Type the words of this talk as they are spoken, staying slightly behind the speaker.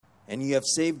And you have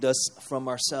saved us from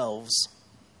ourselves,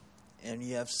 and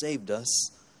you have saved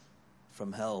us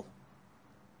from hell.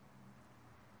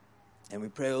 And we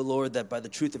pray, O Lord, that by the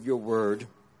truth of your word,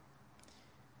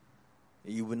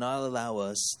 you would not allow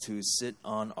us to sit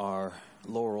on our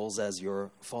laurels as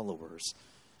your followers,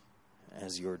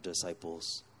 as your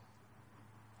disciples.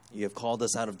 You have called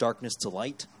us out of darkness to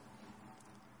light,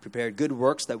 prepared good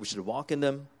works that we should walk in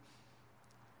them.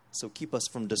 So keep us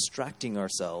from distracting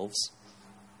ourselves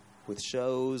with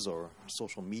shows or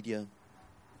social media,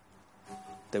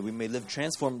 that we may live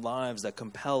transformed lives that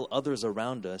compel others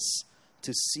around us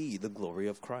to see the glory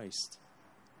of Christ.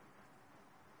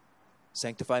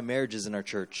 Sanctify marriages in our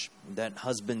church, that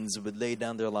husbands would lay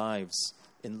down their lives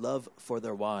in love for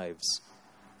their wives,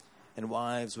 and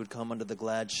wives would come under the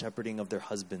glad shepherding of their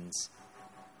husbands.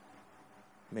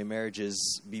 May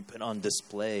marriages be put on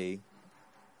display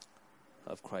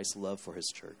of Christ's love for his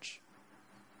church.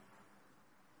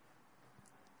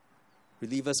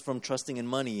 Relieve us from trusting in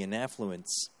money and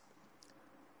affluence,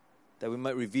 that we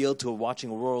might reveal to a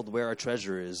watching world where our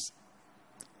treasure is,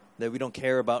 that we don't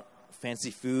care about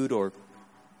fancy food or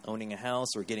owning a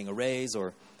house or getting a raise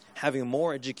or having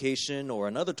more education or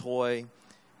another toy,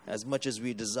 as much as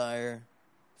we desire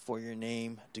for your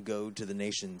name to go to the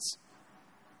nations,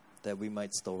 that we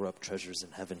might store up treasures in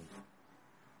heaven.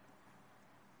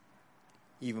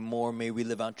 Even more, may we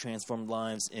live out transformed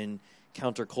lives in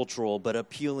countercultural but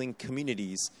appealing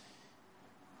communities.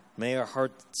 May our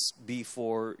hearts be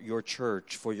for your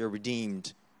church, for your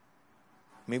redeemed.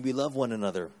 May we love one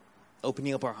another,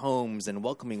 opening up our homes and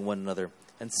welcoming one another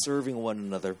and serving one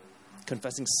another,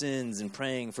 confessing sins and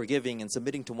praying, forgiving, and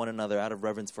submitting to one another out of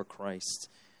reverence for Christ.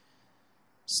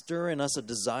 Stir in us a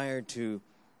desire to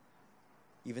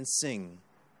even sing,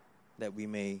 that we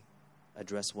may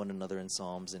address one another in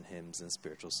psalms and hymns and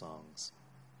spiritual songs.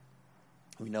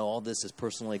 We know all this is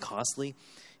personally costly.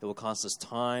 It will cost us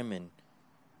time and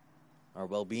our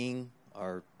well-being,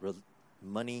 our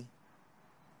money.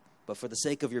 But for the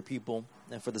sake of your people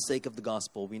and for the sake of the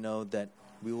gospel, we know that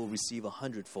we will receive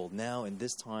 100-fold now in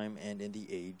this time and in the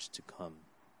age to come.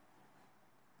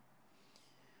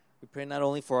 We pray not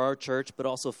only for our church, but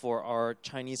also for our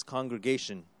Chinese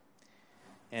congregation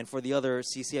and for the other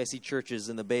CCIC churches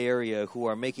in the Bay Area who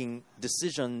are making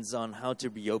decisions on how to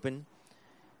reopen,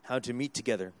 how to meet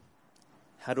together,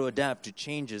 how to adapt to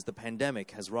changes the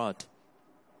pandemic has wrought.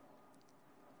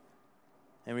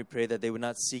 And we pray that they would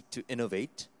not seek to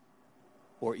innovate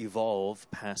or evolve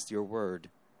past your word.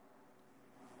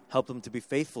 Help them to be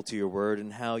faithful to your word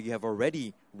and how you have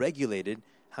already regulated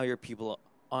how your people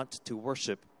ought to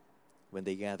worship when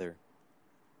they gather.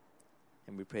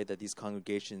 And we pray that these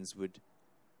congregations would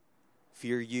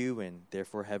fear you and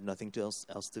therefore have nothing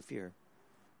else to fear.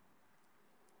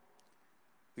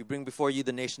 We bring before you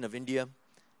the nation of India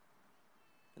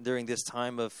during this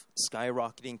time of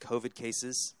skyrocketing COVID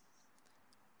cases.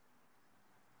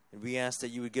 And we ask that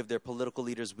you would give their political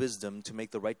leaders wisdom to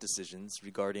make the right decisions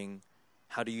regarding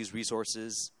how to use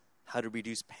resources, how to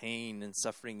reduce pain and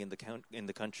suffering in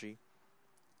the country.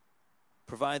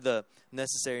 Provide the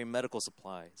necessary medical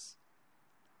supplies.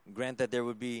 Grant that there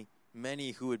would be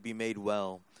many who would be made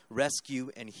well. Rescue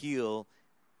and heal,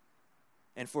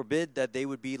 and forbid that they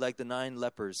would be like the 9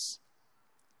 lepers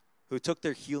who took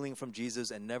their healing from Jesus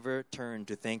and never turned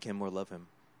to thank him or love him.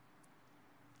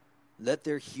 Let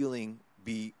their healing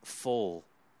be full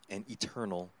and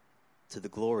eternal to the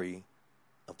glory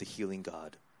of the healing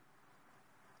God.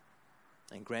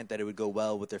 And grant that it would go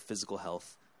well with their physical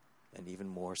health and even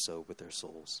more so with their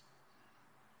souls.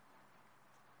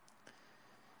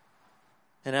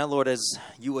 And now, Lord, as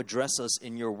you address us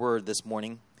in your word this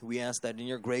morning, we ask that in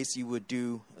your grace you would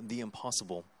do the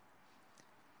impossible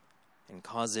and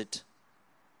cause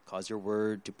your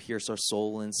word to pierce our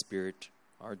soul and spirit,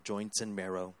 our joints and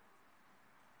marrow.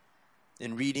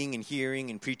 In reading and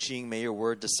hearing and preaching, may your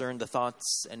word discern the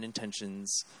thoughts and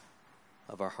intentions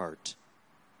of our heart.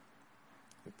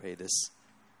 We pray this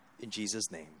in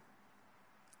Jesus' name.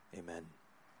 Amen.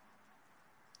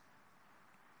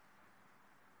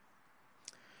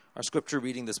 Our scripture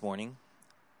reading this morning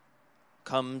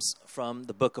comes from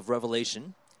the book of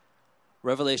Revelation,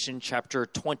 Revelation chapter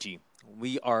 20.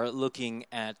 We are looking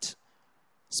at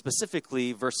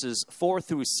specifically verses 4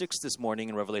 through 6 this morning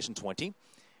in Revelation 20.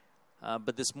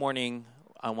 But this morning,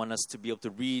 I want us to be able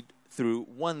to read through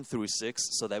 1 through 6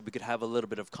 so that we could have a little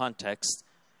bit of context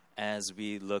as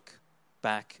we look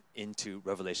back into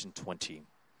Revelation 20.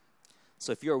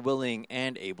 So if you're willing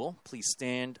and able, please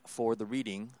stand for the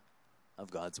reading of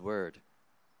God's word.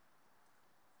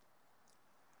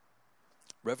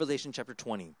 Revelation chapter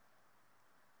 20.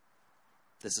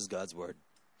 This is God's word.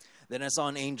 Then I saw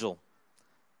an angel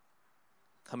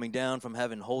coming down from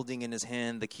heaven, holding in his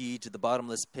hand the key to the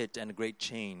bottomless pit and a great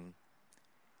chain.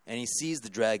 And he seized the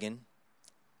dragon,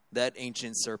 that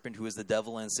ancient serpent who is the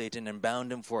devil and Satan, and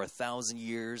bound him for 1,000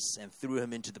 years, and threw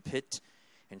him into the pit,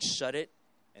 and shut it,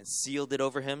 and sealed it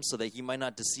over him, so that he might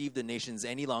not deceive the nations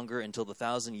any longer until the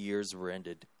 1,000 years were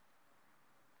ended.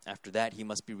 After that, he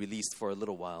must be released for a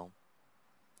little while.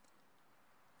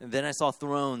 And then I saw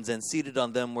thrones, and seated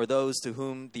on them were those to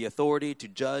whom the authority to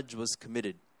judge was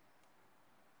committed.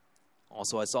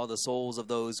 Also, I saw the souls of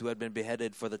those who had been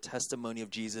beheaded for the testimony of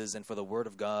Jesus and for the word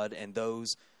of God, and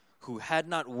those who had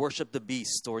not worshipped the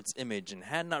beast or its image, and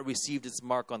had not received its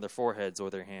mark on their foreheads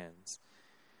or their hands.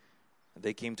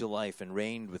 They came to life and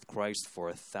reigned with Christ for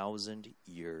 1,000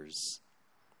 years.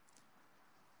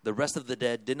 The rest of the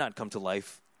dead did not come to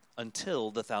life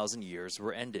until the 1,000 years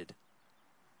were ended.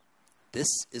 This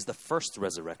is the first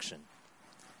resurrection.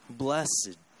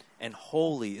 Blessed and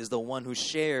holy is the one who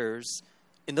shares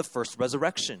in the first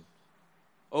resurrection.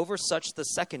 Over such the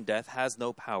second death has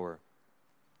no power.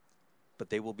 But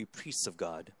they will be priests of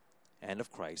God and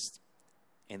of Christ,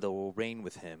 and they will reign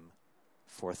with him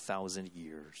for 1,000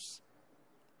 years.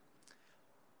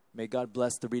 May God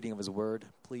bless the reading of his word.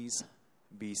 Please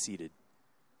be seated.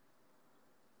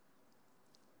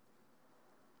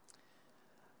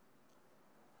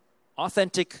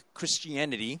 Authentic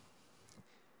Christianity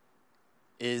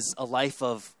is a life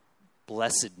of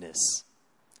blessedness.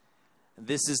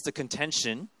 This is the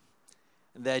contention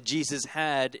that Jesus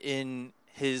had in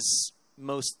his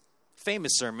most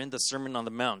famous sermon, the Sermon on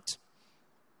the Mount.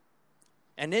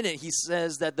 And in it, he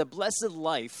says that the blessed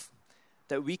life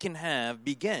that we can have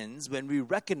begins when we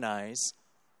recognize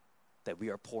that we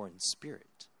are poor in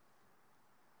spirit.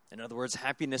 In other words,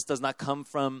 happiness does not come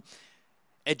from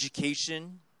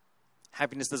education.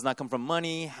 Happiness does not come from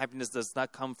money. Happiness does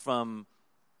not come from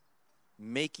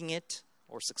making it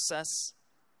or success.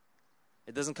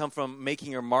 It doesn't come from making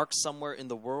your mark somewhere in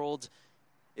the world.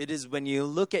 It is when you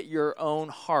look at your own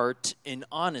heart in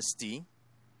honesty,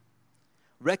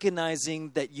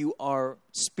 recognizing that you are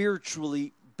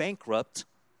spiritually bankrupt,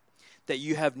 that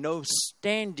you have no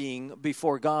standing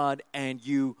before God, and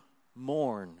you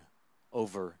mourn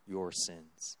over your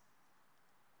sins.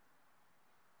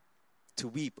 To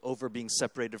weep over being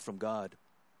separated from God.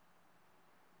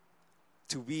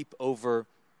 To weep over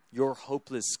your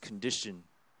hopeless condition.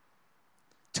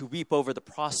 To weep over the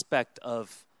prospect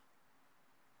of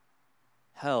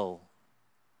hell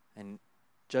and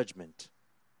judgment.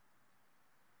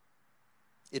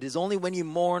 It is only when you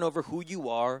mourn over who you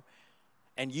are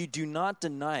and you do not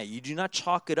deny it, you do not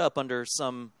chalk it up under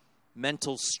some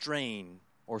mental strain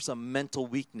or some mental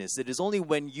weakness. It is only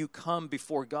when you come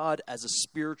before God as a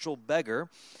spiritual beggar,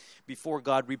 before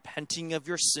God repenting of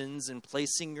your sins and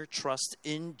placing your trust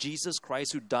in Jesus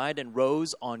Christ who died and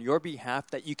rose on your behalf,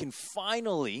 that you can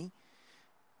finally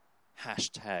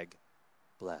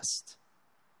 #blessed.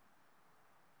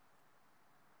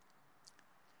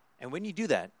 And when you do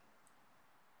that,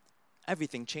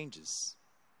 everything changes.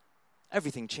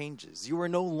 Everything changes. You are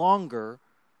no longer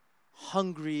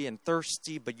hungry and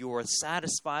thirsty, but you are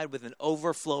satisfied with an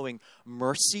overflowing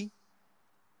mercy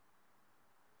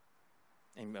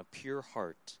and a pure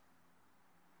heart.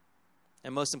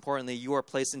 And most importantly, you are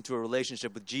placed into a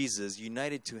relationship with Jesus,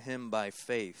 united to him by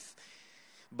faith.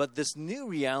 But this new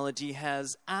reality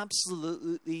has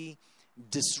absolutely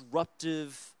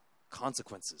disruptive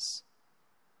consequences.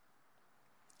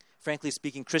 Frankly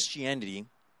speaking, Christianity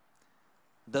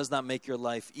does not make your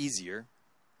life easier.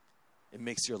 It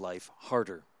makes your life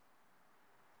harder.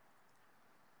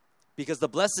 Because the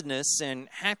blessedness and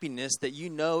happiness that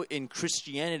you know in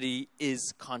Christianity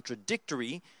is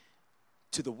contradictory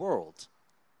to the world,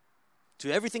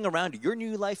 to everything around you. Your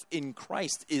new life in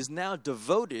Christ is now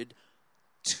devoted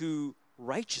to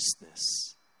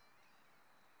righteousness.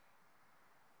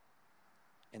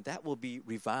 And that will be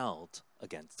reviled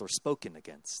against or spoken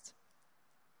against.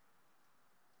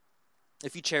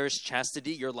 If you cherish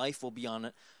chastity, your life will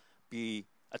be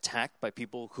attacked by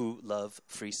people who love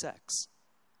free sex.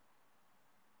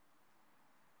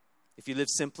 If you live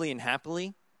simply and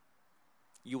happily,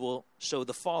 you will show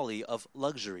the folly of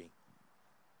luxury.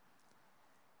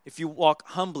 If you walk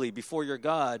humbly before your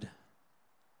God,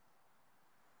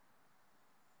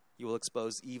 you will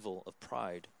expose evil of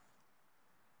pride.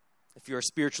 If you are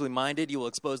spiritually minded, you will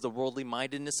expose the worldly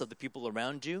mindedness of the people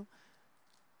around you.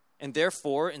 And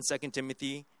therefore, in 2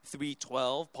 Timothy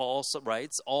 3:12, Paul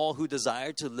writes, all who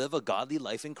desire to live a godly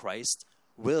life in Christ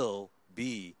will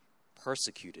be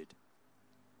persecuted.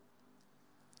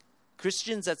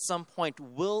 Christians at some point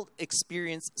will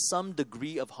experience some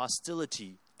degree of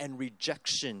hostility and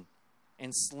rejection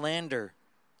and slander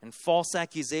and false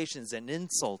accusations and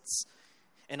insults.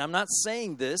 And I'm not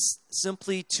saying this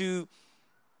simply to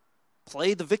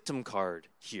play the victim card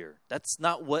here. That's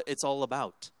not what it's all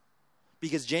about.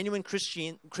 Because genuine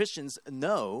Christians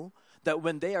know that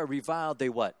when they are reviled, they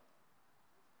what?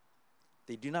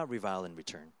 They do not revile in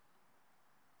return.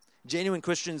 Genuine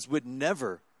Christians would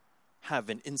never have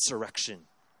an insurrection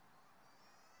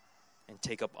and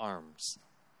take up arms.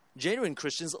 Genuine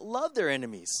Christians love their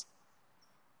enemies.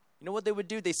 You know what they would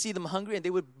do? They see them hungry and they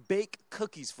would bake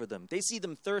cookies for them. They see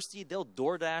them thirsty, they'll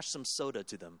DoorDash some soda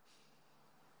to them.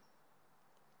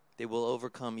 They will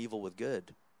overcome evil with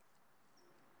good.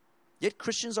 Yet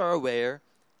Christians are aware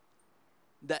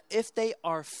that if they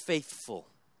are faithful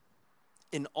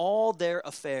in all their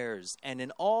affairs and in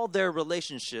all their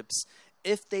relationships,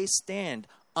 if they stand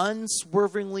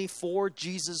unswervingly for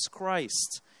Jesus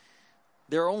Christ,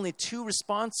 there are only two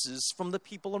responses from the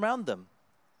people around them.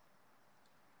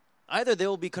 Either they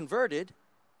will be converted,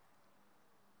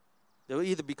 there will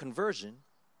either be conversion,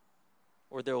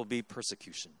 or there will be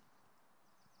persecution.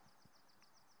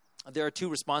 There are two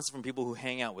responses from people who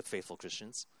hang out with faithful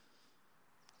Christians: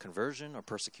 conversion or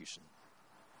persecution.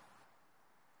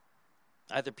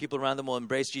 Either people around them will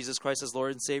embrace Jesus Christ as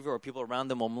Lord and Savior, or people around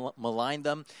them will malign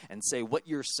them and say, what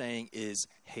you're saying is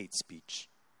hate speech.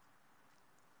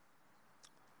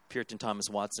 Puritan Thomas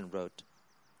Watson wrote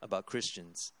about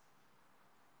Christians: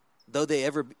 Though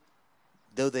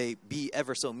they be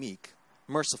ever so meek,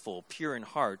 merciful, pure in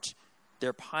heart,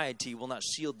 their piety will not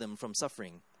shield them from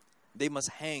suffering. They must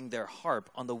hang their harp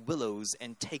on the willows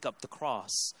and take up the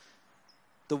cross.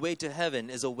 The way to heaven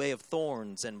is a way of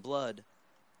thorns and blood.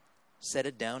 Set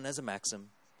it down as a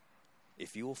maxim.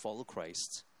 If you will follow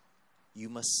Christ, you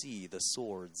must see the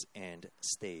swords and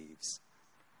staves.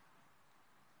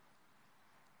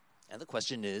 And the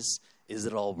question is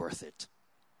it all worth it?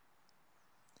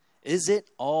 Is it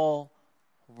all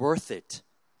worth it?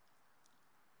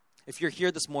 If you're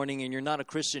here this morning and you're not a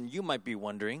Christian, you might be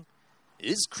wondering,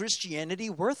 is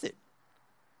Christianity worth it?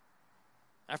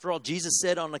 After all, Jesus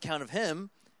said on account of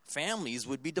him, families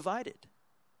would be divided.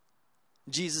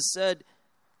 Jesus said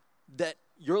that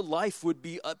your life would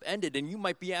be upended, and you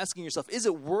might be asking yourself, is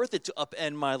it worth it to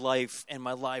upend my life and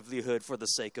my livelihood for the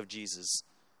sake of Jesus?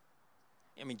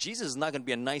 I mean, Jesus is not going to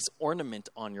be a nice ornament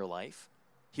on your life.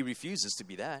 He refuses to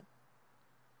be that.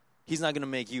 He's not going to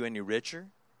make you any richer.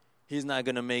 He's not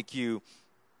going to make you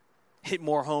hit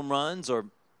more home runs or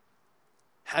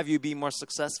have you be more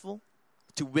successful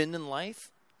to win in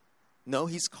life. No,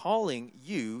 he's calling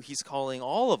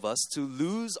all of us to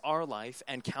lose our life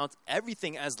and count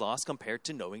everything as lost compared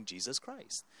to knowing Jesus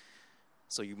Christ.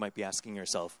 So you might be asking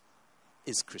yourself,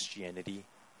 is Christianity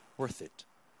worth it?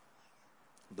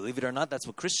 Believe it or not, that's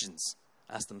what Christians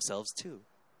ask themselves too.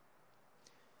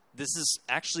 This is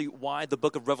actually why the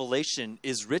book of Revelation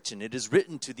is written. It is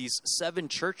written to these 7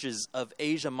 churches of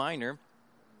Asia Minor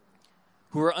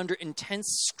who are under intense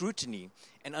scrutiny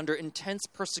and under intense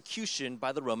persecution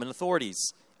by the Roman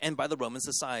authorities and by the Roman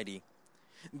society.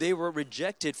 They were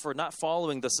rejected for not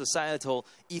following the societal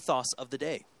ethos of the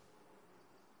day.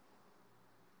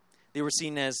 They were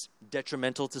seen as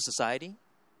detrimental to society.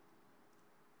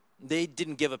 They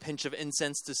didn't give a pinch of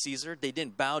incense to Caesar. They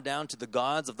didn't bow down to the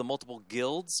gods of the multiple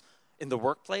guilds in the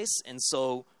workplace. And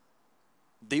so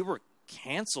they were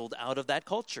canceled out of that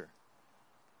culture.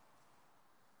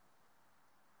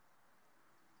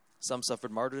 Some suffered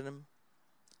martyrdom.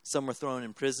 Some were thrown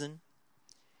in prison.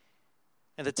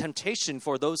 And the temptation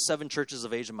for those 7 churches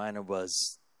of Asia Minor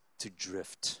was to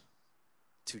drift,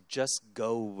 to just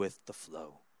go with the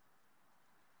flow,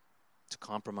 to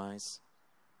compromise.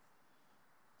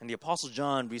 And the Apostle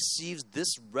John receives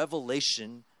this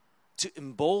revelation to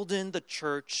embolden the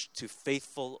church to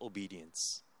faithful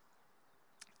obedience.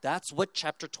 That's what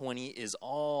chapter 20 is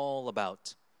all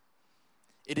about.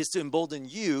 It is to embolden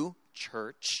you,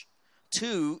 church,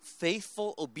 to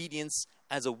faithful obedience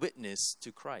as a witness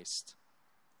to Christ.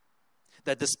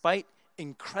 That despite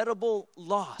incredible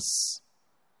loss,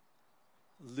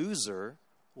 loser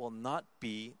will not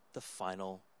be the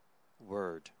final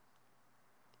word.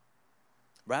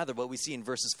 Rather, what we see in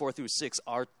verses 4 through 6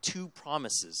 are two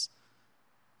promises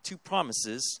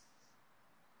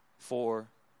for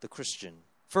the Christian.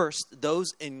 First,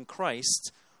 those in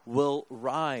Christ will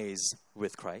rise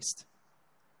with Christ.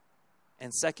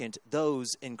 And second,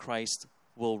 those in Christ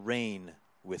will reign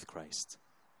with Christ.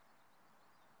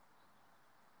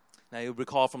 Now, you'll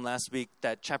recall from last week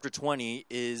that chapter 20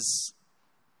 is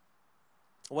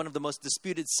one of the most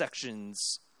disputed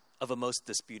sections of a most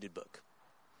disputed book.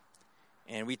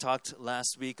 And we talked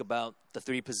last week about the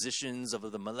 3 positions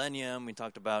of the millennium. We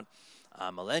talked about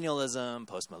millennialism,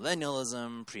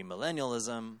 postmillennialism,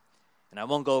 premillennialism. And I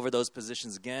won't go over those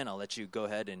positions again. I'll let you go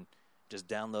ahead and just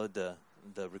download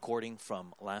the recording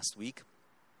from last week.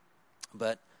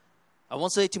 But I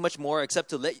won't say too much more except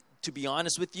to be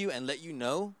honest with you and let you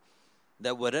know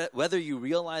that whether you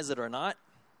realize it or not,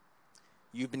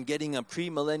 you've been getting a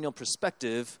premillennial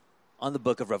perspective on the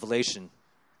book of Revelation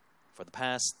for the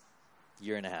past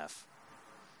year and a half.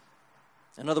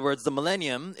 In other words, the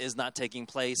millennium is not taking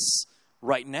place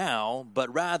right now,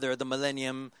 but rather the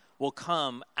millennium will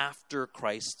come after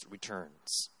Christ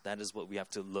returns. That is what we have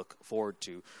to look forward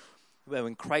to.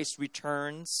 When Christ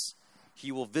returns,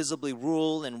 he will visibly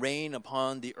rule and reign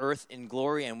upon the earth in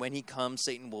glory, and when he comes,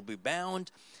 Satan will be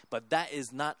bound. But that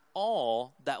is not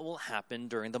all that will happen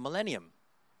during the millennium.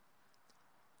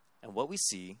 And what we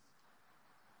see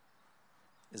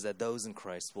is that those in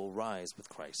Christ will rise with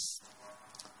Christ.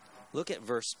 Look at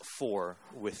verse 4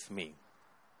 with me.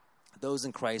 Those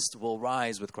in Christ will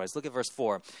rise with Christ. Look at verse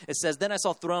 4. It says, "Then I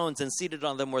saw thrones, and seated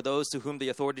on them were those to whom the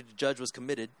authority to judge was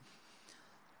committed.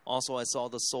 Also I saw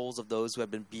the souls of those who had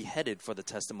been beheaded for the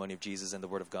testimony of Jesus and the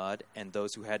word of God, and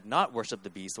those who had not worshipped the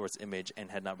beast or its image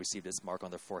and had not received its mark on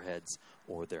their foreheads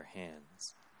or their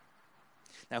hands."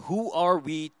 Now, who are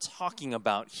we talking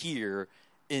about here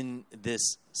in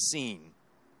this scene?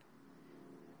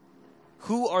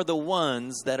 Who are the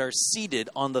ones that are seated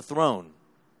on the throne?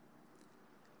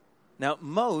 Now,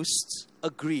 most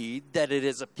agreed that it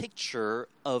is a picture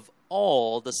of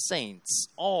all the saints,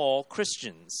 all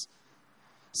Christians.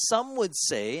 Some would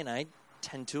say, and I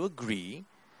tend to agree,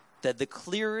 that the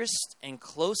clearest and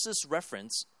closest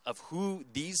reference of who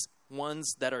these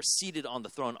ones that are seated on the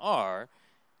throne are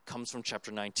comes from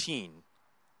chapter 19.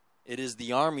 It is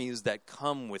the armies that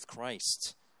come with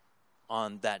Christ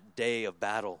on that day of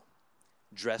battle,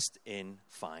 dressed in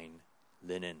fine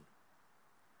linen.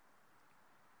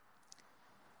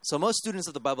 So most students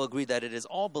of the Bible agree that it is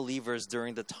all believers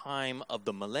during the time of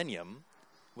the millennium,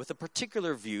 with a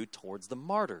particular view towards the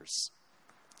martyrs,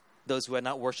 those who had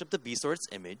not worshipped the beast or its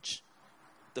image,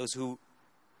 those who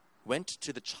went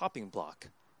to the chopping block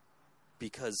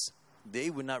because they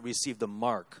would not receive the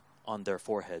mark on their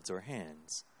foreheads or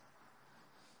hands.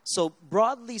 So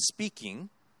broadly speaking,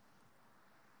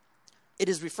 it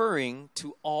is referring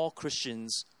to all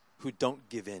Christians who don't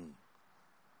give in.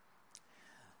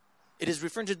 It is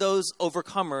referring to those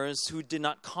overcomers who did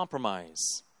not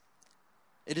compromise.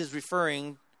 It is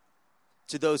referring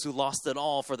to those who lost it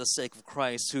all for the sake of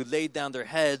Christ, who laid down their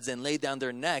heads and laid down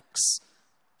their necks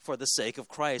for the sake of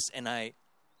Christ. And I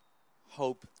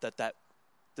hope that that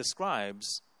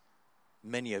describes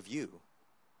many of you,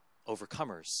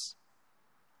 overcomers.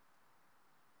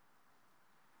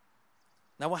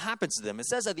 Now, what happens to them? It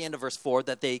says at the end of verse 4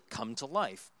 that they come to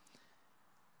life.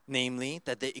 Namely,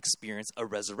 that they experience a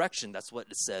resurrection. That's what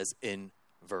it says in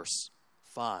verse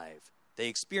 5. They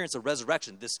experience a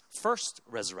resurrection, this first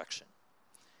resurrection.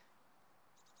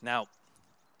 Now,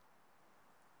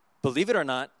 believe it or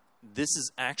not, this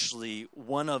is actually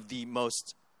one of the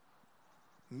most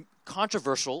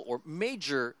controversial or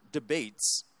major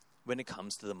debates when it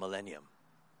comes to the millennium.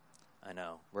 I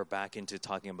know, we're back into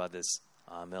talking about this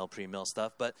mill, pre-mill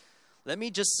stuff, but let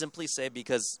me just simply say,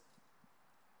 because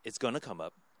it's going to come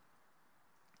up,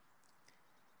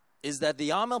 is that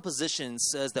the Amel position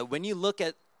says that when you look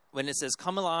at, when it says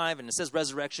come alive and it says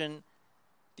resurrection,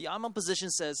 the Amel position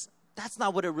says that's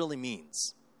not what it really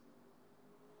means.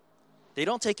 They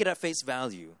don't take it at face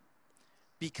value,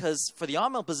 because for the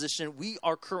Amel position, we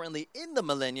are currently in the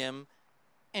millennium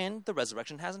and the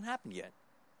resurrection hasn't happened yet.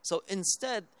 So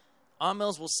instead,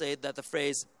 Amels will say that the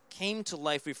phrase came to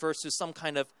life refers to some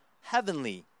kind of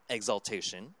heavenly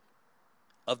exaltation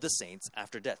of the saints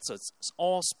after death. So it's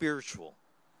all spiritual.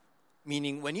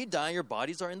 Meaning when you die, your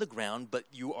bodies are in the ground, but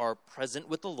you are present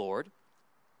with the Lord.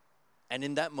 And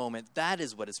in that moment, that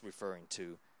is what it's referring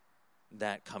to,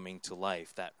 that coming to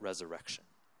life, that resurrection.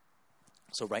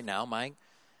 So right now,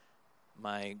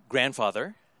 my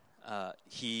grandfather,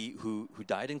 he who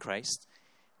died in Christ,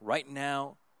 right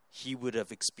now, he would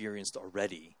have experienced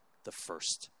already the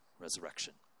first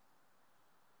resurrection.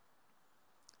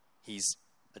 He's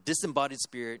a disembodied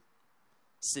spirit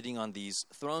sitting on these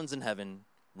thrones in heaven,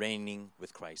 reigning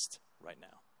with Christ right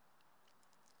now.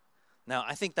 Now,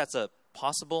 I think that's a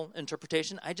possible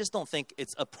interpretation. I just don't think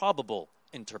it's a probable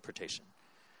interpretation.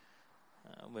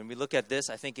 When we look at this,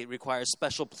 I think it requires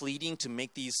special pleading to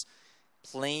make these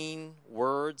plain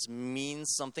words mean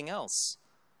something else.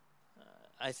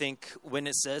 I think when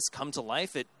it says come to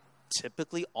life, it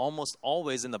typically almost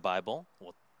always in the Bible,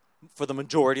 well, for the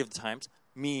majority of the times,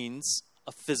 means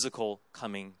a physical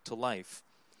coming to life.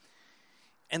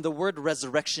 And the word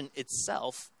resurrection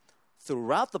itself,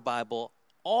 throughout the Bible,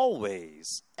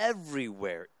 always,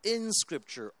 everywhere in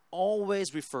Scripture,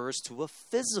 always refers to a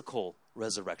physical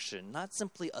resurrection, not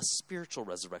simply a spiritual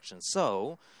resurrection.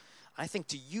 So, I think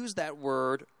to use that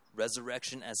word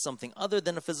resurrection as something other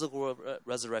than a physical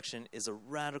resurrection is a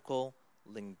radical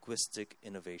linguistic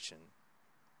innovation.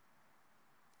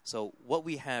 So, what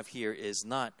we have here is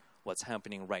not what's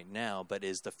happening right now, but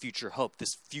is the future hope,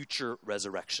 this future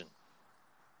resurrection.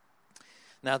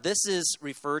 Now, this is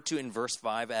referred to in verse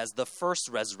 5 as the first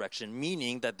resurrection,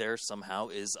 meaning that there somehow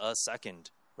is a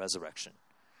second resurrection.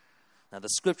 Now, the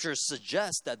scriptures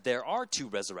suggest that there are two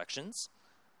resurrections,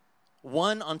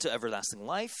 one unto everlasting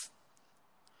life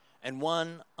and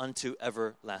one unto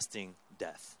everlasting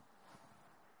death.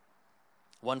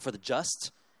 One for the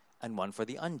just and one for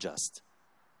the unjust.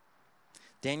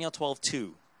 Daniel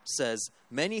 12:2 says,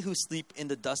 "Many who sleep in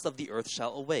the dust of the earth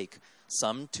shall awake,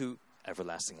 some to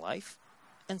everlasting life,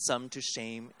 and some to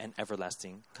shame and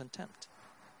everlasting contempt."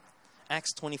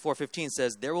 Acts 24:15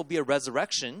 says, "There will be a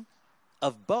resurrection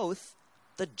of both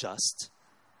the just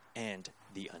and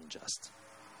the unjust."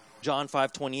 John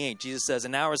 5:28, Jesus says,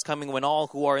 "An hour is coming when all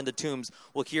who are in the tombs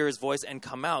will hear his voice and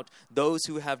come out, those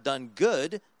who have done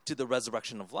good to the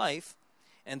resurrection of life,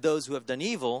 and those who have done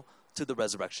evil to the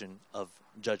resurrection of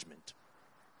judgment."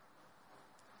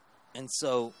 And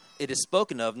so it is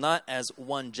spoken of not as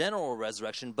one general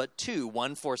resurrection, but two,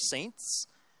 one for saints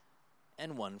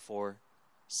and one for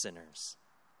sinners.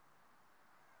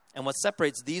 And what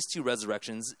separates these two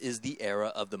resurrections is the era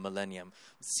of the millennium.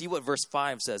 See what verse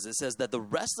 5 says. It says that the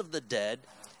rest of the dead,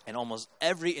 and almost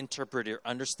every interpreter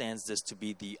understands this to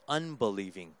be the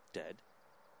unbelieving dead,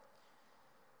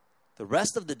 the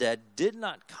rest of the dead did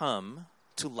not come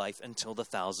to life until the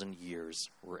 1,000 years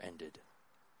were ended.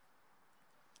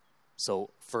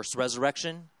 So, first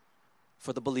resurrection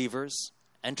for the believers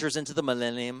enters into the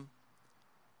millennium.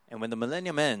 And when the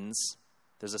millennium ends,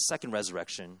 there's a second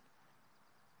resurrection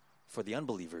for the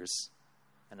unbelievers.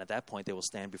 And at that point, they will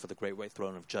stand before the great white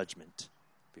throne of judgment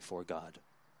before God.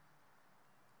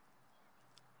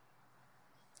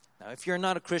 Now, if you're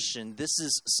not a Christian, this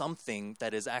is something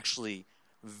that is actually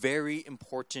very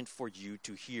important for you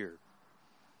to hear.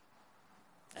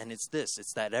 And it's this,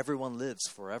 it's that everyone lives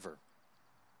forever.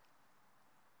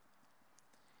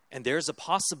 And there's a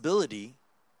possibility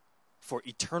for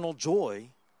eternal joy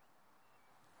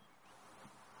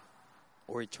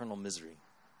or eternal misery.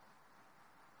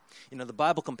 You know, the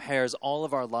Bible compares all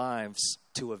of our lives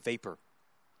to a vapor,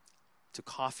 to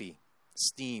coffee,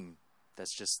 steam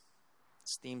that's just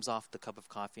steams off the cup of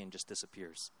coffee and just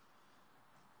disappears.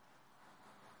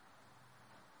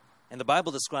 And the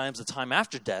Bible describes the time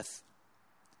after death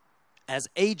as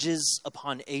ages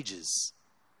upon ages.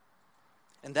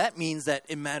 And that means that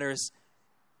it matters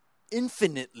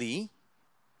infinitely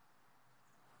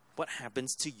what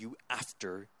happens to you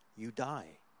after you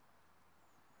die.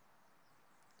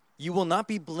 You will not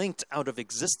be blinked out of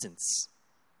existence.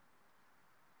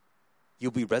 You'll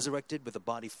be resurrected with a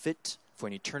body fit for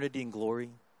an eternity in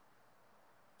glory,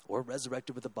 or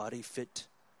resurrected with a body fit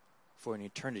for an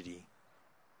eternity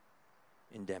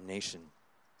in damnation.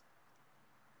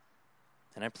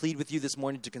 And I plead with you this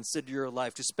morning to consider your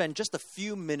life, to spend just a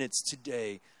few minutes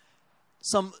today,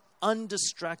 some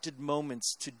undistracted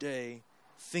moments today,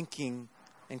 thinking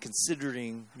and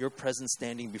considering your present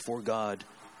standing before God,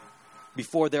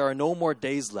 before there are no more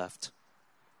days left,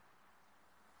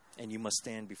 and you must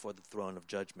stand before the throne of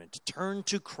judgment. Turn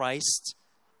to Christ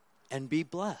and be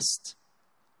blessed.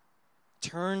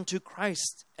 Turn to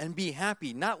Christ and be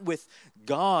happy, not with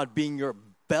God being your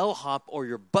bellhop or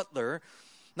your butler,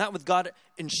 not with God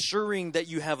ensuring that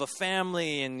you have a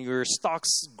family and your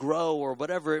stocks grow or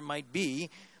whatever it might be,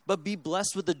 but be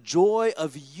blessed with the joy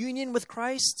of union with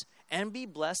Christ, and be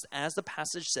blessed, as the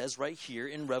passage says right here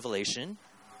in Revelation,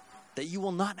 that you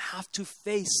will not have to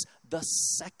face the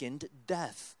second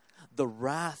death, the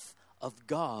wrath of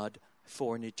God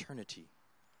for an eternity.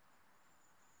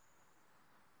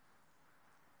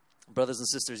 Brothers and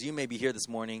sisters, you may be here this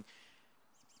morning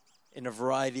in a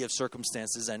variety of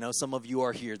circumstances. I know some of you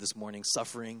are here this morning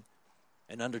suffering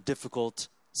and under difficult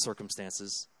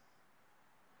circumstances.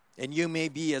 And you may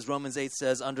be, as Romans 8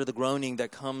 says, under the groaning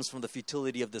that comes from the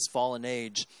futility of this fallen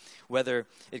age, whether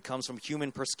it comes from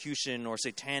human persecution or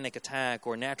satanic attack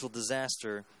or natural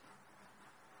disaster.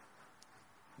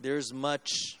 There's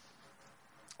much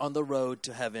on the road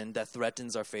to heaven that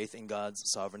threatens our faith in God's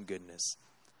sovereign goodness.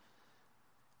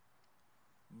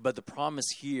 But the promise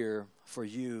here for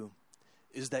you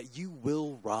is that you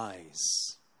will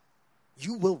rise.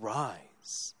 You will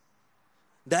rise.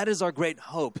 That is our great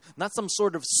hope. Not some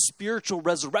sort of spiritual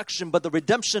resurrection, but the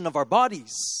redemption of our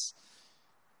bodies.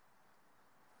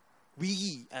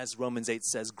 We, as Romans 8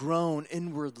 says, groan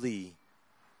inwardly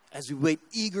as we wait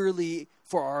eagerly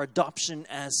for our adoption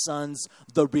as sons,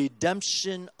 the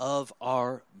redemption of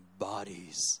our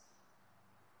bodies.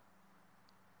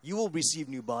 You will receive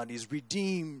new bodies,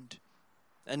 redeemed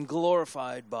and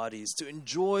glorified bodies. To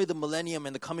enjoy the millennium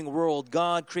and the coming world,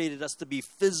 God created us to be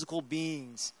physical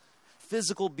beings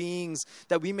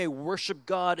that we may worship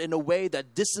God in a way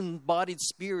that disembodied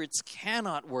spirits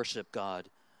cannot worship God.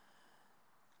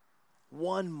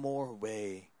 One more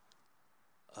way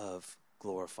of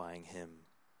glorifying Him.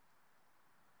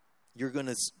 You're going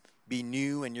to be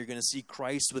new and you're going to see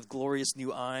Christ with glorious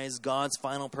new eyes. God's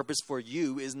final purpose for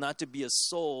you is not to be a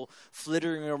soul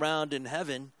flittering around in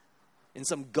heaven in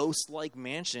some ghost-like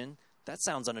mansion. That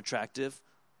sounds unattractive.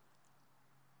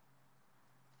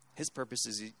 His purpose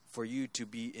is for you to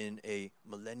be in a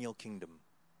millennial kingdom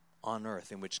on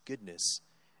earth in which goodness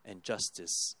and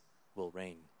justice will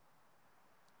reign.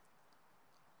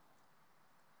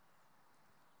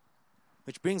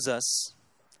 Which brings us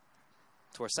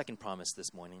to our second promise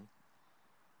this morning.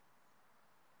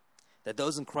 That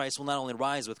those in Christ will not only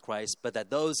rise with Christ, but that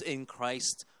those in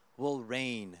Christ will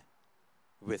reign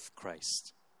with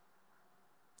Christ.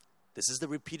 This is the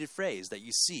repeated phrase that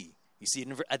you see. You see it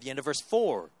at the end of verse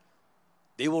 4.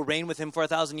 They will reign with him for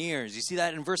 1,000 years. You see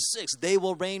that in verse 6. They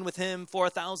will reign with him for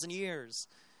 1,000 years.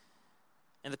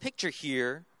 And the picture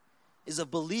here is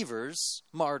of believers,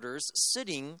 martyrs,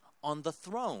 sitting on the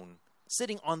throne.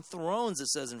 Sitting on thrones, it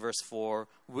says in verse 4,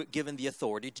 given the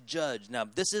authority to judge. Now,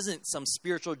 this isn't some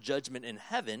spiritual judgment in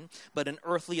heaven, but an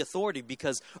earthly authority,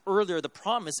 because earlier the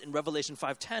promise in Revelation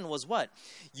 5:10 was what?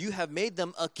 You have made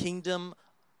them a kingdom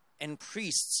and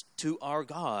priests to our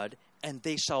God, and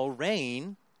they shall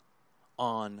reign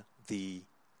on the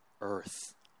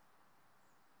earth.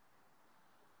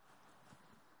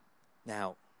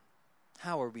 Now,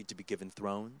 how are we to be given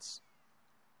thrones?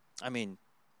 I mean,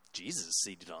 Jesus is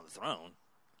seated on the throne,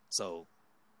 so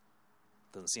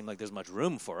it doesn't seem like there's much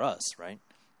room for us, right?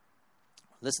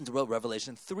 Listen to what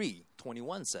Revelation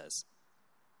 3:21 says.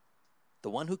 The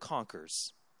one who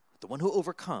conquers, the one who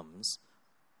overcomes,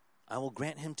 I will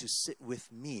grant him to sit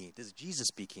with me. This is Jesus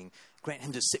speaking. Grant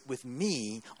him to sit with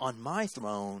me on my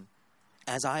throne,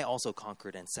 as I also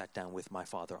conquered and sat down with my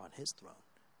Father on his throne.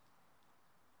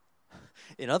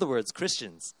 In other words,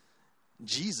 Christians,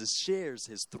 Jesus shares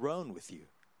his throne with you.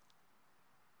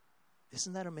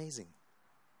 Isn't that amazing?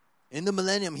 In the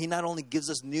millennium, he not only gives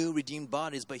us new redeemed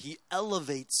bodies, but he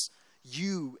elevates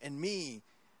you and me,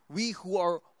 we who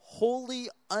are wholly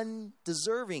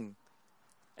undeserving,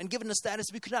 and given a status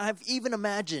we could not have even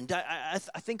imagined. I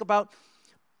think about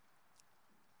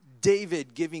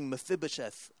David giving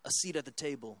Mephibosheth a seat at the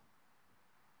table,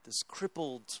 this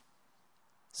crippled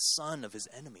son of his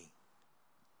enemy.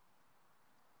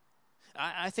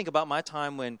 I think about my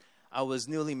time when I was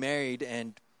newly married,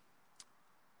 and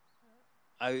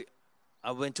I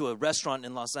went to a restaurant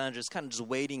in Los Angeles, kind of just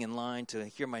waiting in line to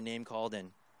hear my name called,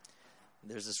 and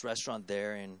there's this restaurant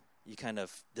there, and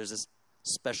there's this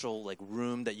special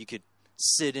room that you could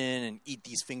sit in and eat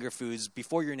these finger foods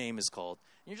before your name is called.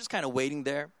 And you're just kind of waiting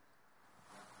there.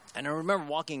 And I remember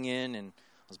walking in, and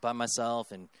I was by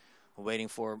myself and waiting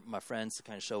for my friends to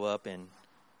kind of show up, and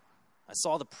I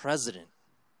saw the president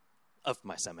of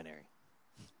my seminary,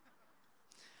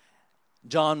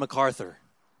 John MacArthur,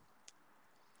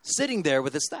 sitting there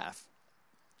with his staff.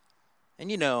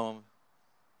 And he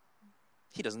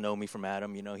doesn't know me from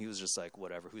Adam. He was just like,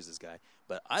 whatever, who's this guy?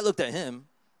 But I looked at him,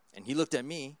 and he looked at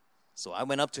me. So I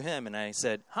went up to him, and I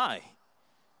said, hi,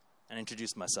 and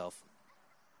introduced myself.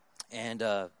 And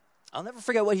I'll never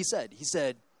forget what he said. He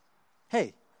said,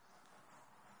 hey,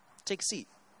 take a seat.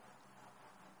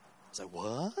 I was like,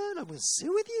 what? I'm going to sit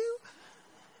with you?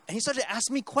 And he started to ask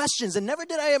me questions, and never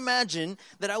did I imagine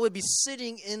that I would be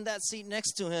sitting in that seat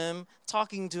next to him,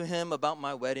 talking to him about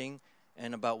my wedding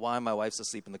and about why my wife's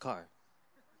asleep in the car.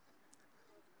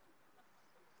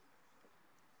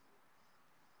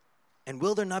 And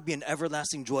will there not be an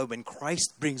everlasting joy when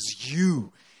Christ brings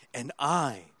you and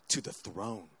I to the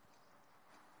throne?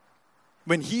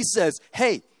 When he says,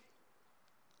 hey,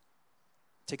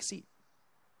 take a seat.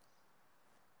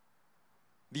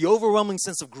 The overwhelming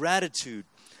sense of gratitude,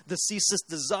 the ceaseless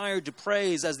desire to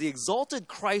praise as the exalted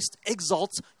Christ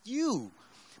exalts you.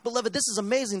 Beloved, this is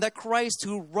amazing that Christ,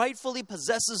 who rightfully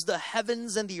possesses the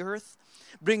heavens and the earth,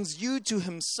 brings you to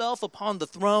himself upon the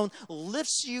throne,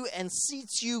 lifts you and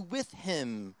seats you with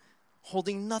him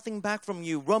holding nothing back from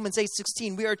you. Romans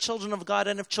 8:16, we are children of God,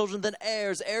 and if children, then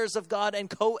heirs, heirs of God, and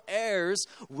co-heirs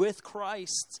with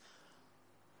Christ.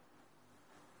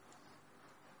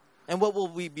 And what will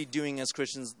we be doing as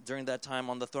Christians during that time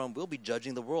on the throne? We'll be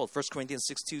judging the world. 1 Corinthians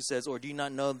 6:2 says, or do you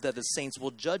not know that the saints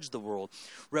will judge the world?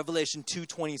 Revelation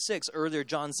 2:26, earlier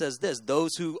John says this,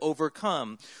 those who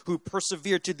overcome, who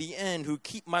persevere to the end, who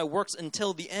keep my works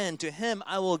until the end, to him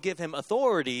I will give him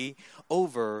authority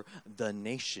over the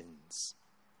nations.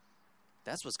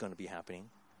 That's what's going to be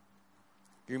happening.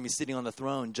 You're going to be sitting on the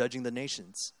throne judging the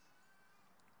nations.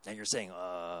 And you're saying,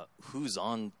 who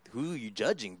are you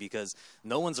judging? Because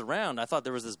no one's around. I thought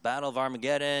there was this battle of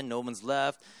Armageddon. No one's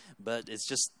left. But it's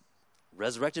just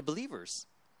resurrected believers.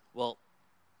 Well,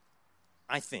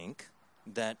 I think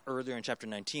that earlier in chapter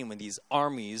 19, when these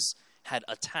armies had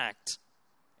attacked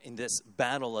in this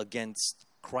battle against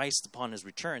Christ upon his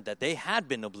return, that they had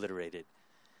been obliterated.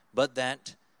 But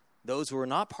that those who were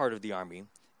not part of the army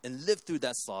and lived through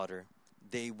that slaughter,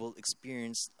 they will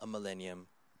experience a millennium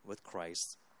with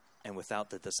Christ and without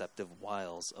the deceptive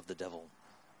wiles of the devil.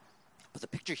 But the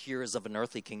picture here is of an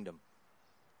earthly kingdom.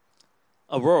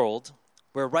 A world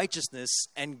where righteousness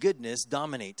and goodness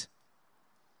dominate.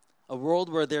 A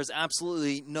world where there's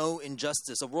absolutely no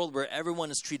injustice. A world where everyone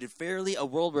is treated fairly. A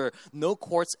world where no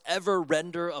courts ever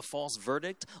render a false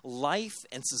verdict. Life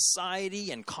and society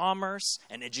and commerce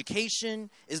and education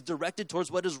is directed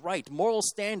towards what is right. Moral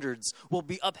standards will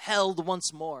be upheld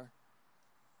once more.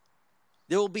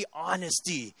 There will be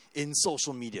honesty in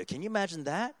social media. Can you imagine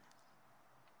that?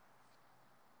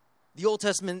 The Old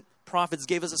Testament prophets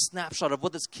gave us a snapshot of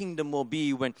what this kingdom will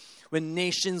be when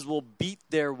nations will beat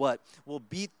their what? Will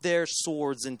beat their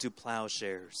swords into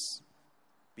plowshares.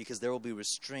 Because there will be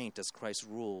restraint as Christ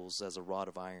rules as a rod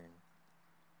of iron.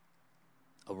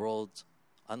 A world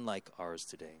unlike ours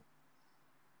today.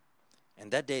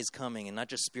 And that day is coming, and not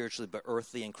just spiritually, but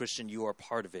earthly and Christian, you are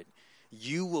part of it.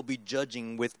 You will be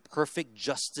judging with perfect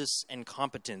justice and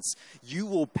competence. You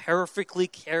will perfectly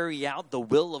carry out the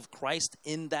will of Christ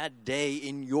in that day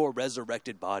in your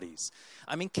resurrected bodies.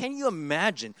 I mean, can you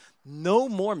imagine? No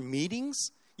more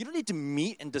meetings? You don't need to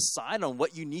meet and decide on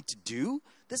what you need to do.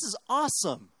 This is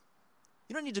awesome.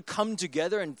 You don't need to come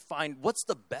together and find what's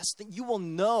the best thing. You will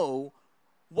know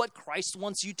what Christ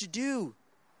wants you to do.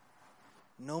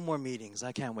 No more meetings.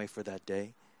 I can't wait for that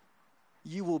day.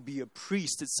 You will be a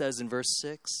priest, it says in verse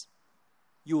 6.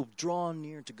 You will draw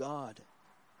near to God.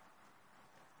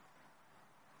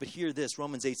 But hear this,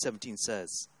 Romans 8:17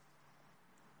 says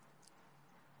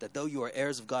that though you are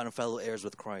heirs of God and fellow heirs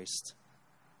with Christ,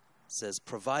 it says,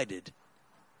 provided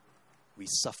we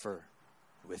suffer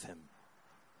with him,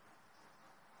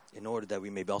 in order that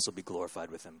we may also be glorified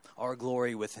with him. Our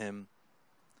glory with him,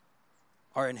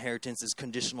 our inheritance is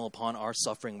conditional upon our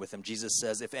suffering with him. Jesus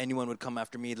says, if anyone would come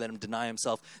after me, let him deny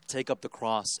himself, take up the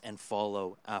cross, and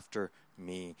follow after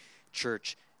me.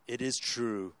 Church, it is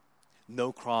true.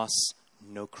 No cross,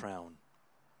 no crown.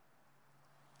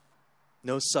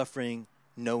 No suffering,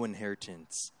 no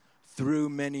inheritance. Through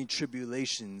many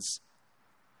tribulations,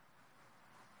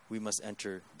 we must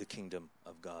enter the kingdom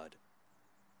of God.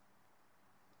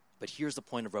 But here's the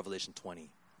point of Revelation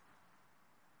 20.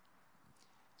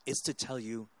 Is to tell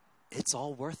you it's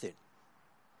all worth it.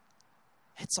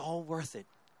 It's all worth it.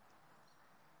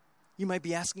 You might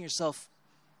be asking yourself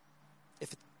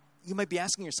if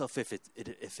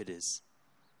it is.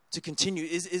 To continue,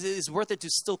 is it worth it to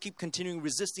still keep continuing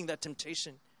resisting that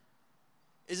temptation?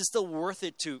 Is it still worth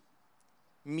it to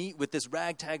meet with this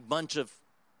ragtag bunch of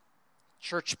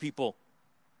church people?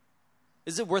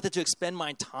 Is it worth it to expend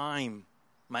my time,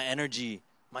 my energy,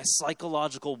 my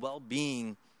psychological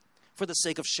well-being for the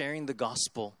sake of sharing the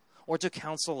gospel, or to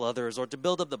counsel others, or to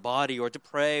build up the body, or to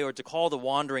pray, or to call the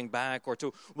wandering back, or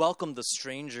to welcome the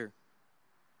stranger?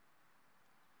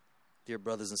 Dear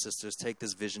brothers and sisters, take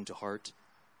this vision to heart.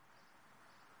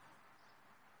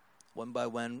 One by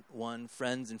one,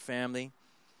 friends and family,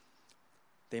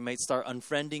 they might start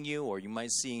unfriending you, or you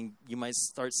might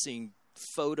start seeing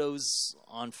photos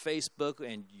on Facebook,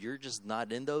 and you're just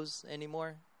not in those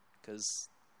anymore because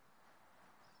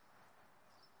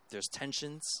there's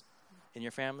tensions in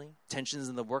your family, tensions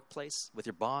in the workplace with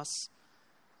your boss,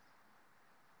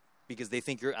 because they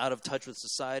think you're out of touch with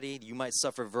society. You might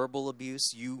suffer verbal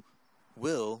abuse. You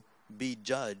will be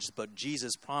judged, but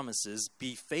Jesus promises,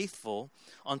 be faithful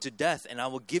unto death, and I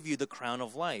will give you the crown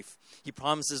of life. He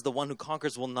promises the one who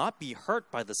conquers will not be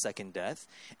hurt by the second death.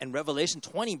 And Revelation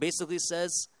 20 basically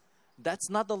says, that's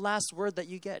not the last word that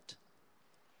you get.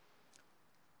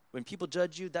 When people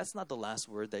judge you, that's not the last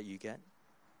word that you get.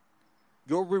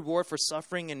 Your reward for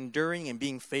suffering and enduring and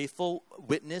being faithful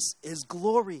witness is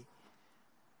glory.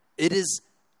 It is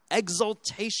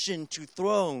exaltation to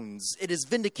thrones. It is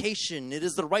vindication. It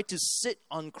is the right to sit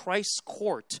on Christ's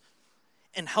court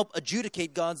and help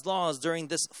adjudicate God's laws during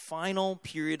this final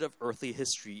period of earthly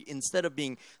history. Instead of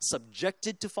being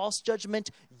subjected to false judgment,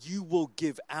 you will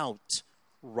give out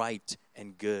right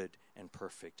and good and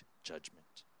perfect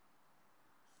judgment.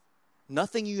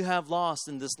 Nothing you have lost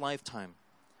in this lifetime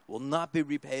will not be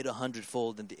repaid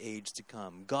 100-fold in the age to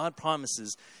come. God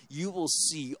promises you will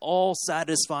see all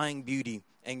satisfying beauty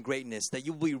and greatness, that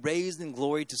you will be raised in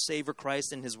glory to savor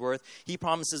Christ and his worth. He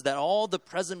promises that all the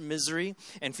present misery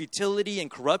and futility and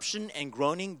corruption and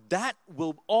groaning, that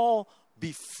will all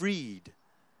be freed.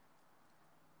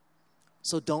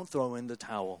 So don't throw in the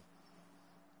towel.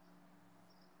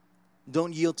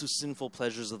 Don't yield to sinful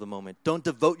pleasures of the moment. Don't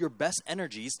devote your best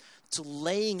energies to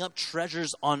laying up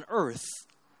treasures on earth.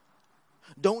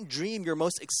 Don't dream your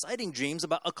most exciting dreams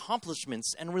about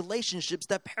accomplishments and relationships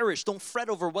that perish. Don't fret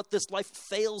over what this life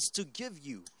fails to give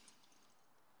you.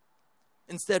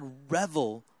 Instead,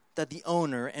 revel that the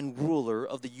owner and ruler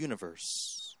of the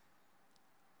universe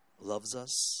loves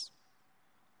us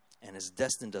and has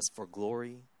destined us for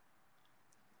glory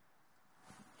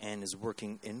and is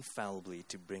working infallibly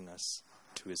to bring us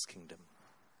to his kingdom.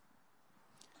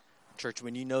 Church,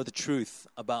 when you know the truth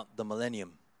about the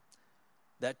millennium,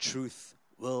 that truth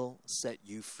will set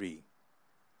you free.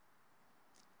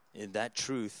 And that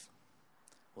truth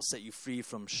will set you free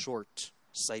from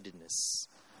short-sightedness,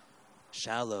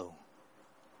 shallow,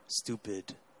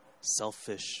 stupid,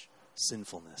 selfish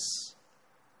sinfulness,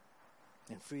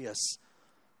 and free us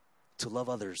to love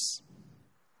others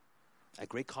at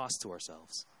great cost to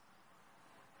ourselves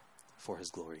for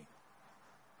his glory.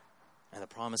 And the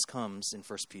promise comes in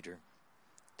 1 Peter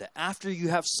that after you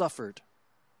have suffered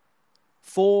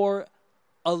for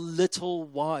a little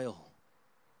while,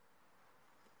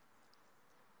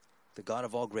 the God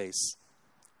of all grace,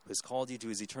 who has called you to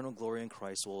his eternal glory in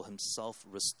Christ, will himself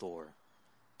restore,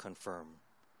 confirm,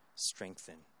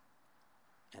 strengthen,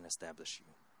 and establish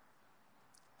you.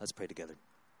 Let's pray together.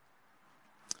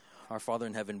 Our Father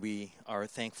in heaven, we are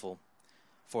thankful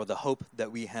for the hope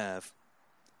that we have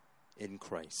in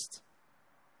Christ.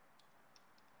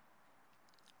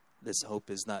 This hope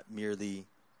is not merely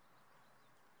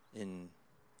in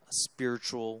a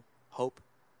spiritual hope,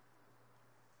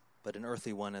 but an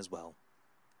earthly one as well.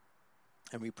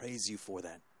 And we praise you for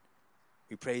that.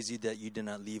 We praise you that you did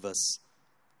not leave us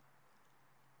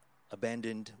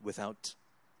abandoned without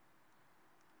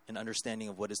an understanding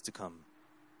of what is to come.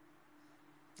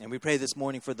 And we pray this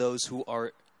morning for those who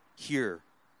are here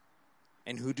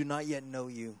and who do not yet know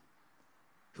you,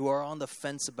 who are on the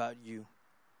fence about you,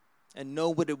 and know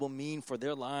what it will mean for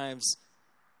their lives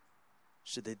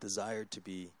should they desire to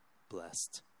be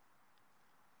blessed.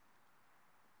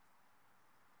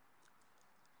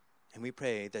 And we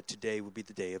pray that today will be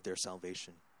the day of their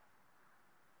salvation,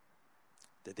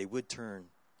 that they would turn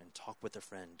and talk with a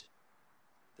friend,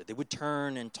 that they would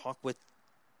turn and talk with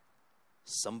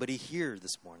somebody here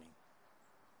this morning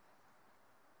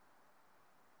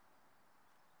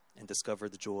and discover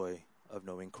the joy of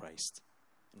knowing Christ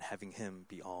and having him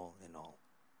be all in all.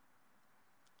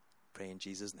 Pray in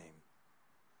Jesus' name.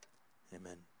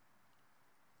 Amen.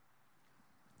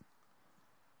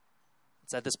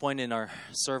 It's at this point in our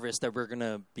service that we're going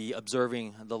to be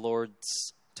observing the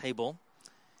Lord's table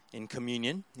in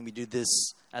communion. And we do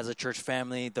this as a church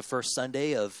family the first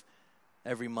Sunday of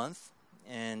every month.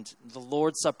 And the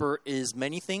Lord's Supper is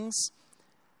many things.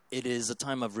 It is a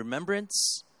time of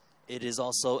remembrance. It is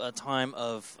also a time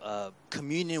of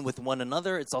communion with one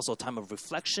another. It's also a time of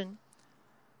reflection.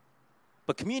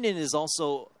 But communion is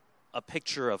also a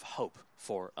picture of hope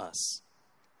for us.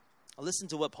 Listen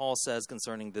to what Paul says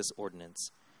concerning this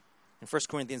ordinance. In 1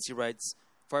 Corinthians, he writes,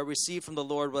 "For I received from the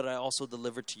Lord what I also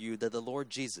delivered to you, that the Lord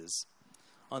Jesus,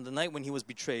 on the night when he was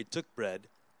betrayed, took bread,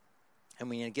 and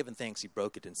when he had given thanks, he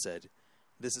broke it and said,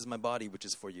 'This is my body, which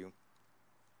is for you.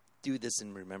 Do this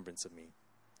in remembrance of me.'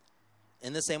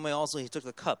 In the same way also he took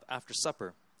the cup after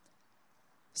supper,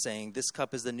 saying, 'This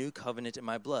cup is the new covenant in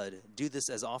my blood. Do this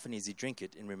as often as you drink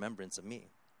it in remembrance of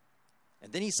me.'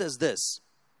 And then he says this,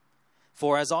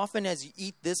 'For as often as you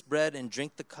eat this bread and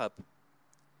drink the cup,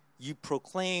 you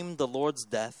proclaim the Lord's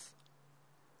death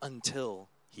until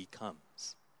he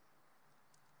comes.'"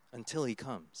 Until he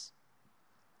comes.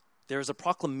 There is a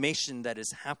proclamation that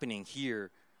is happening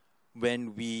here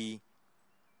when we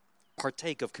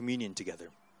partake of communion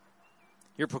together.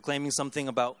 You're proclaiming something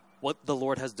about what the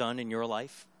Lord has done in your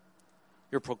life.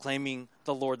 You're proclaiming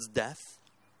the Lord's death.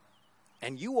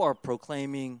 And you are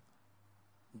proclaiming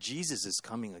Jesus is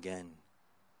coming again,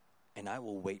 and I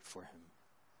will wait for him.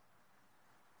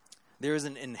 There is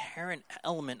an inherent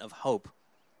element of hope.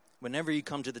 Whenever you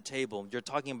come to the table, you're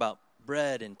talking about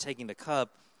bread and taking the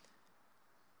cup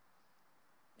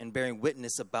and bearing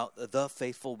witness about the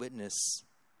faithful witness,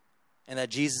 and that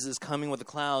Jesus is coming with the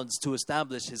clouds to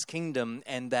establish his kingdom,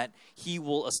 and that he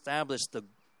will establish the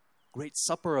great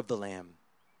supper of the Lamb.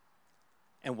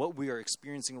 And what we are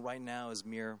experiencing right now is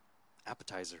mere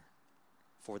appetizer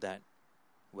for that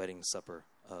wedding supper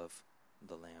of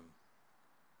the Lamb.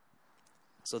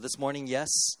 So this morning, yes,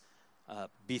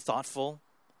 be thoughtful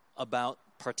about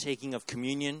partaking of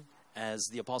communion as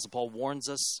the Apostle Paul warns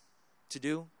us to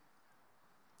do,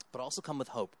 but also come with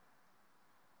hope,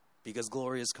 because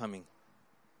glory is coming.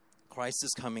 Christ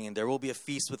is coming, and there will be a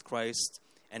feast with Christ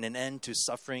and an end to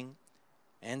suffering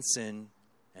and sin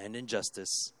and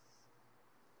injustice.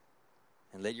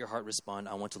 And let your heart respond,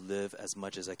 I want to live as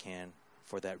much as I can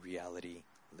for that reality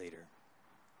later.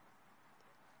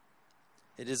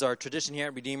 It is our tradition here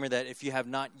at Redeemer that if you have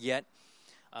not yet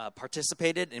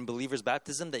participated in believer's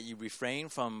baptism, that you refrain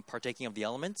from partaking of the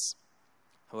elements.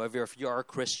 However, if you are a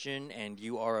Christian and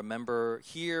you are a member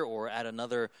here or at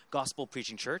another gospel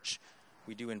preaching church,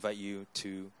 we do invite you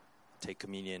to take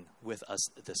communion with us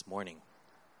this morning.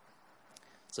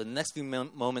 So in the next few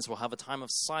moments, we'll have a time of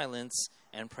silence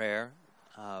and prayer.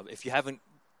 If you haven't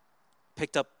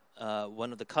picked up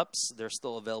one of the cups, they're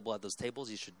still available at those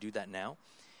tables. You should do that now.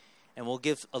 And we'll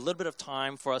give a little bit of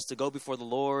time for us to go before the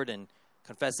Lord and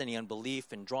confess any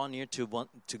unbelief and draw near to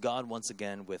God once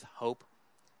again with hope.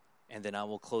 And then I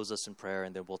will close us in prayer,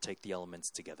 and then we'll take the elements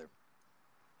together.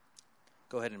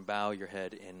 Go ahead and bow your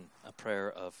head in a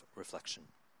prayer of reflection.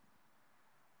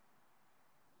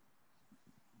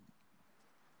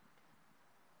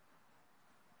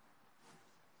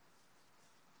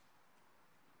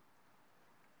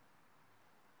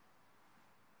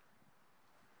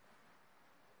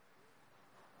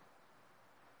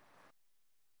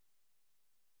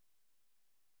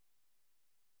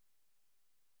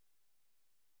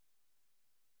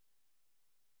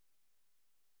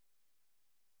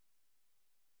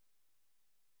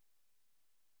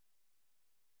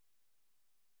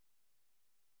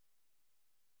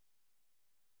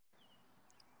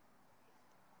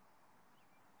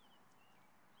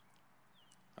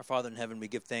 Our Father in heaven, we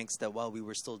give thanks that while we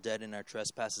were still dead in our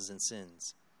trespasses and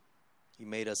sins, you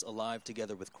made us alive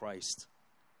together with Christ,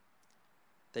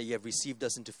 that you have received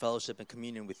us into fellowship and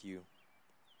communion with you.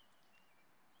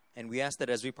 And we ask that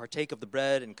as we partake of the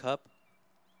bread and cup,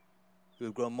 we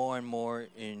would grow more and more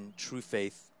in true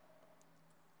faith,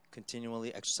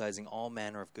 continually exercising all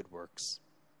manner of good works.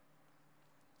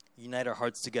 Unite our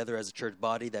hearts together as a church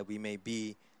body, that we may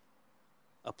be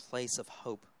a place of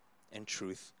hope and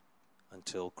truth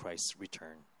until Christ's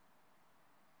return.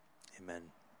 Amen.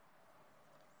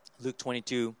 Luke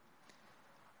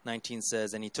 22:19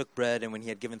 says, And he took bread, and when he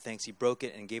had given thanks, he broke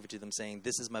it and gave it to them, saying,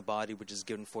 This is my body, which is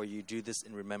given for you. Do this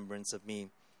in remembrance of me.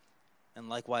 And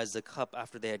likewise the cup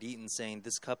after they had eaten, saying,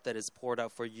 This cup that is poured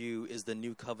out for you is the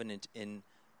new covenant in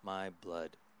my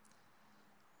blood.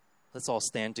 Let's all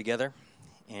stand together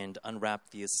and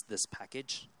unwrap this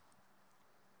package.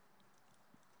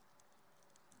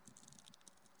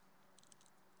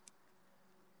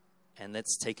 And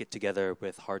let's take it together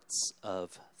with hearts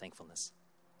of thankfulness.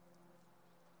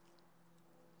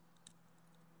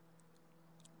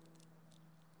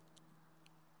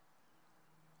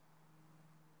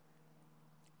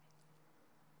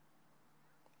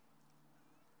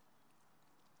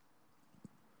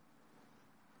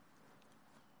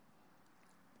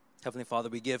 Heavenly Father,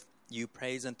 we give you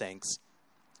praise and thanks.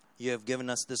 You have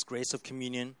given us this grace of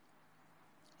communion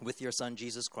with your Son,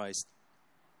 Jesus Christ,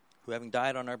 who, having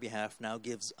died on our behalf, now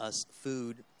gives us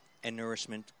food and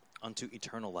nourishment unto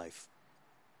eternal life.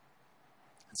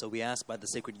 And so we ask, by the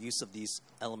sacred use of these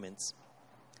elements,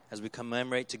 as we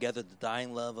commemorate together the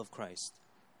dying love of Christ,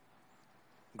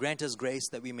 grant us grace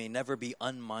that we may never be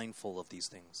unmindful of these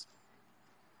things.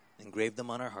 Engrave them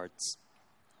on our hearts,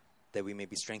 that we may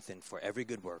be strengthened for every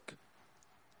good work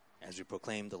as we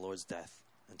proclaim the Lord's death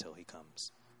until he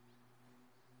comes.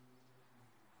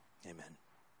 Amen.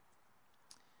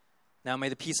 Now may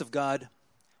the peace of God,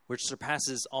 which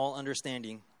surpasses all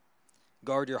understanding,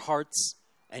 guard your hearts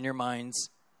and your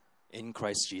minds in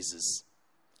Christ Jesus.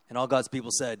 And all God's people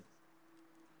said,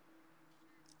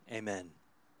 Amen.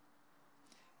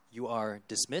 You are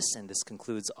dismissed, and this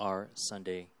concludes our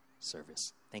Sunday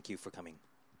service. Thank you for coming.